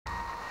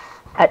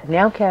At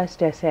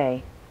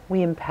NOWCastSA,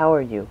 we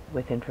empower you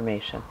with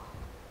information.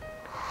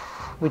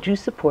 Would you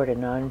support a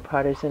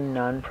nonpartisan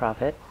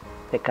nonprofit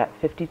that got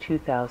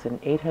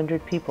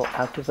 52,800 people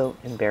out to vote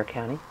in Bexar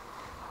County?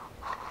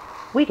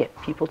 We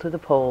get people to the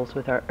polls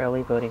with our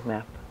early voting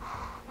map.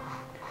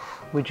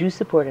 Would you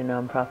support a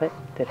nonprofit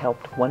that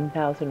helped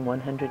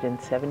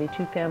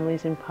 1,172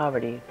 families in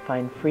poverty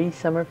find free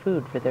summer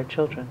food for their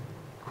children?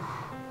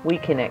 We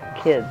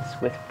connect kids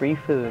with free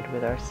food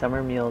with our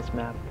summer meals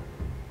map.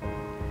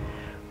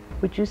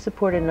 Would you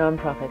support a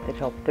nonprofit that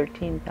helped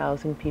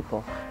 13,000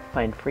 people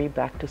find free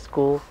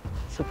back-to-school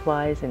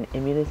supplies and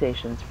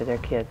immunizations for their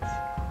kids?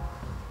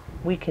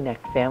 We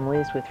connect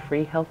families with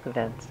free health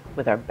events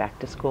with our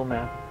back-to-school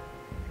map.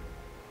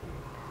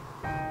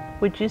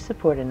 Would you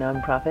support a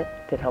nonprofit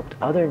that helped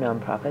other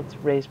nonprofits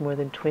raise more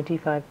than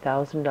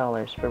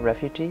 $25,000 for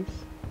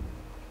refugees?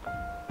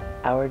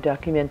 Our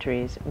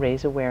documentaries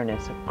raise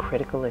awareness of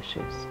critical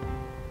issues.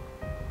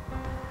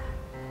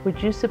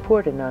 Would you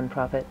support a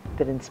nonprofit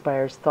that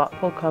inspires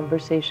thoughtful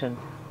conversation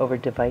over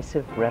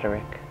divisive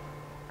rhetoric?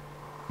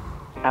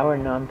 Our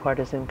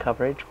nonpartisan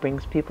coverage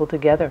brings people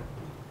together.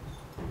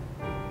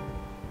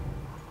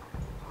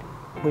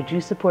 Would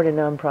you support a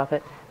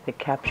nonprofit that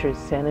captures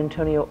San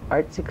Antonio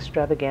arts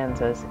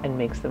extravaganzas and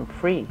makes them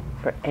free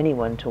for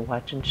anyone to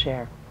watch and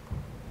share?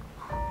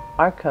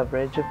 Our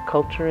coverage of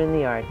culture and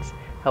the arts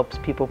helps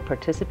people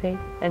participate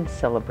and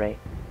celebrate.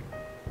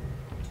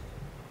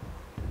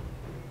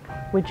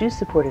 Would you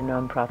support a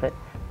nonprofit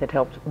that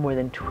helped more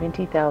than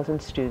 20,000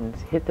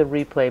 students hit the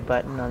replay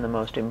button on the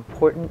most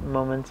important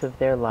moments of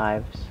their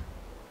lives?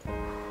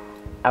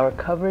 Our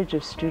coverage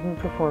of student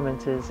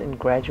performances and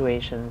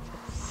graduations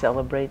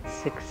celebrates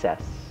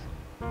success.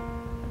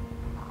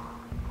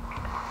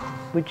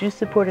 Would you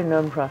support a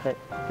nonprofit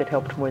that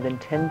helped more than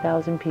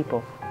 10,000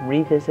 people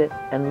revisit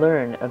and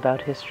learn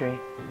about history?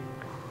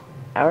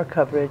 Our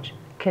coverage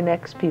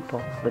connects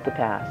people with the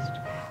past,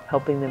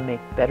 helping them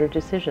make better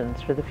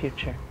decisions for the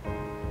future.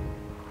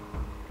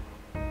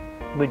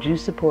 Would you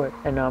support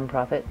a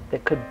nonprofit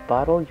that could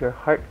bottle your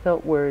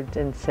heartfelt words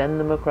and send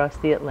them across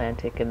the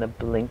Atlantic in the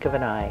blink of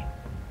an eye?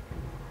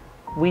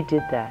 We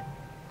did that,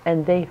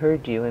 and they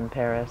heard you in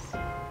Paris.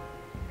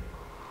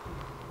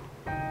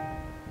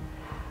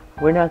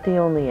 We're not the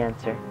only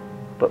answer,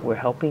 but we're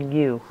helping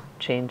you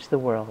change the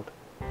world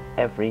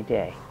every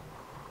day.